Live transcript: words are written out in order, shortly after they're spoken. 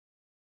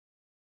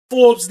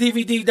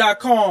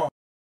ForbesDVD.com.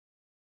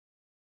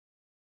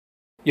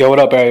 Yo, what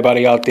up,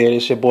 everybody out there?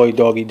 It's your boy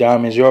Doggie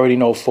Diamonds. You already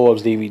know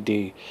Forbes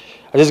DVD.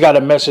 I just got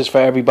a message for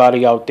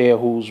everybody out there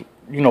who's,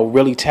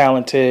 really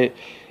talented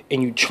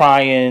and you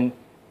trying,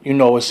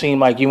 it seems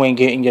like you ain't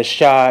getting your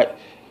shot.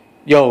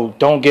 Yo,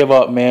 don't give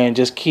up, man.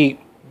 Just keep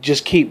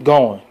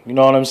going. You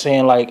know what I'm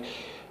saying? Like,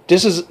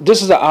 this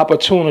is an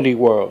opportunity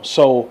world.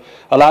 So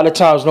a lot of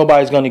times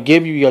nobody's going to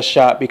give you your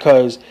shot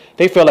because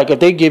they feel like if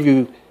they give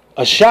you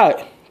a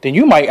shot, then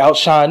you might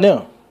outshine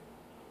them.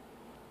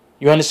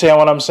 You understand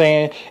what I'm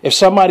saying? If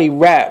somebody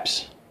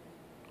raps,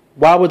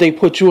 why would they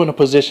put you in a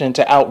position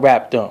to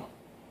out-rap them?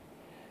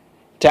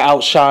 To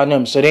outshine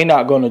them? So they're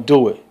not going to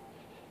do it.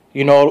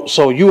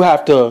 So you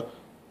have to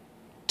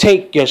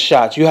take your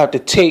shots. You have to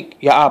take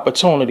your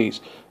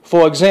opportunities.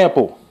 For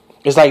example,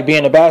 it's like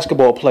being a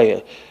basketball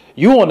player.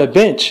 You on the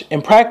bench.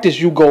 In practice,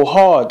 you go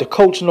hard. The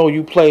coach know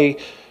you play.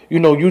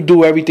 You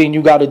do everything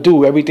you got to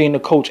do, everything the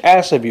coach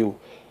asks of you.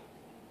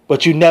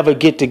 But you never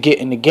get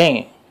in the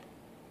game.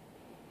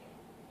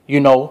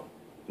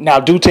 Now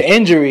due to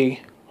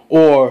injury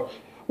or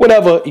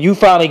whatever, you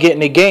finally get in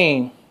the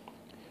game,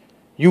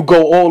 you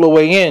go all the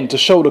way in to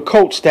show the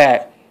coach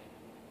that,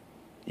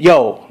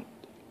 yo,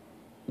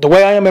 the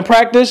way I am in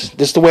practice,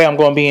 this is the way I'm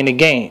going to be in the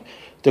game.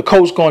 The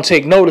coach going to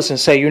take notice and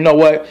say, you know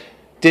what,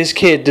 this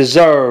kid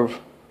deserve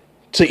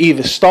to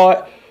either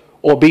start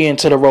or be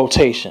into the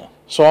rotation.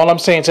 So all I'm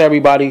saying to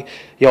everybody,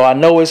 yo, I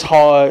know it's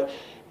hard.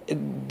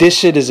 This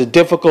shit is a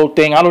difficult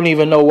thing. I don't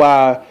even know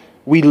why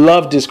we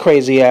love this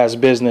crazy ass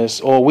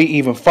business or we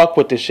even fuck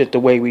with this shit the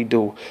way we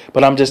do.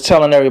 But I'm just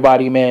telling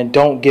everybody, man,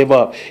 don't give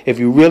up. If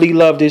you really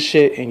love this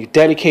shit and you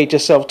dedicate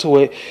yourself to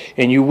it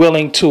and you're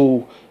willing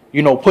to,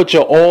 put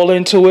your all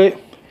into it,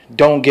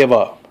 don't give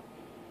up.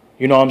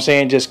 You know what I'm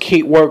saying? Just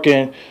keep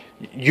working.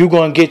 You're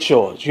going to get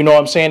yours. You know what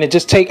I'm saying? And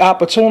just take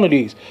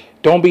opportunities.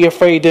 Don't be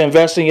afraid to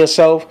invest in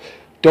yourself.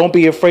 Don't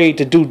be afraid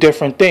to do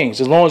different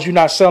things. As long as you're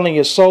not selling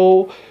your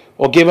soul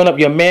or giving up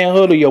your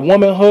manhood or your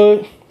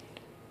womanhood,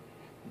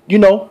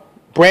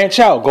 branch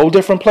out, go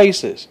different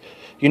places.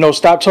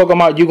 Stop talking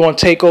about you're going to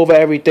take over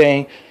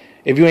everything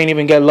if you ain't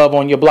even get love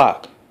on your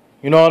block.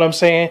 You know what I'm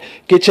saying?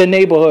 Get your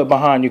neighborhood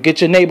behind you. Get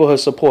your neighborhood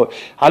support.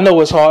 I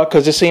know it's hard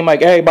because it seems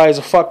like everybody's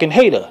a fucking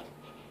hater.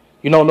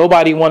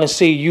 Nobody want to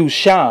see you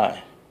shine.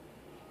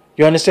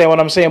 You understand what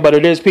I'm saying? But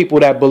it is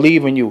people that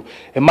believe in you.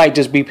 It might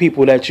just be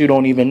people that you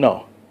don't even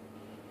know.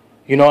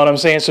 You know what I'm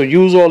saying? So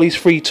use all these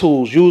free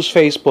tools. Use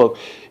Facebook.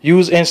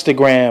 Use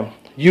Instagram.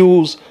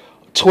 Use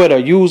Twitter,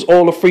 use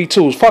all the free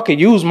tools. Fuck it,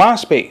 use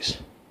MySpace.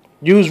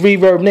 Use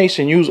Reverb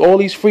Nation. Use all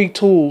these free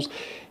tools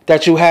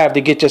that you have to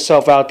get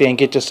yourself out there and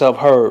get yourself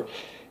heard.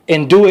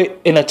 And do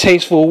it in a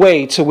tasteful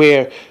way to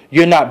where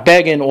you're not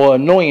begging or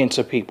annoying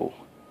to people.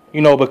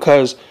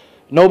 Because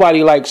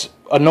nobody likes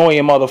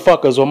annoying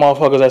motherfuckers or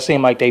motherfuckers that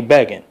seem like they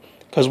begging.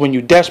 Because when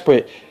you're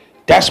desperate,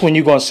 that's when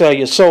you're going to sell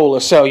your soul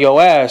or sell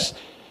your ass,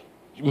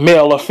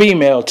 male or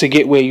female, to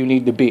get where you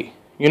need to be.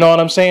 You know what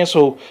I'm saying?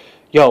 So,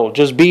 yo,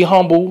 just be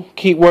humble,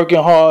 keep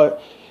working hard,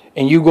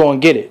 and you go and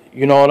get it.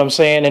 You know what I'm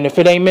saying? And if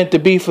it ain't meant to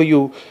be for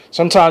you,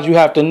 sometimes you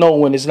have to know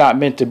when it's not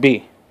meant to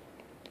be.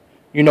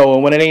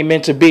 And when it ain't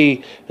meant to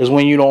be is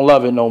when you don't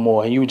love it no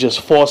more and you just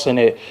forcing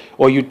it,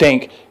 or you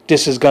think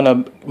this is going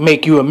to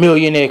make you a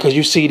millionaire because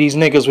you see these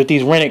niggas with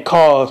these rented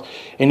cars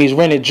and these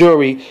rented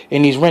jewelry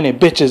and these rented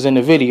bitches in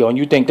the video, and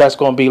you think that's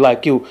going to be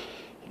like you.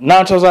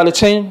 9 times out of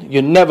 10,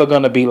 you're never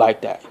going to be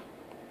like that.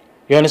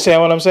 You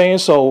understand what I'm saying?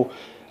 So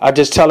I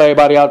just tell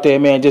everybody out there,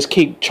 man, just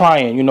keep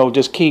trying,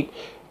 just keep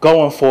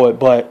going for it.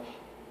 But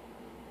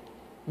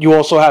you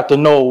also have to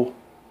know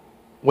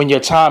when your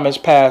time has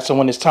passed and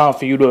when it's time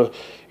for you to,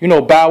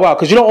 bow out.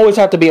 Because you don't always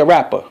have to be a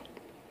rapper.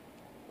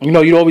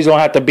 You always don't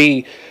have to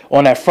be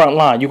on that front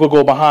line. You could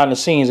go behind the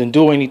scenes and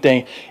do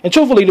anything. And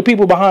truthfully, the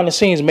people behind the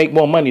scenes make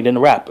more money than the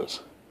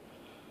rappers.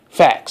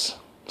 Facts.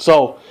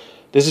 So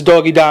this is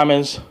Doggie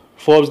Diamonds,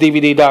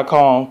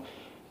 ForbesDVD.com.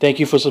 Thank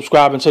you for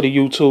subscribing to the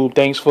YouTube.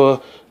 Thanks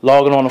for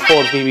logging on to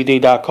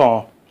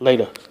ForbesDVD.com.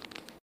 Later.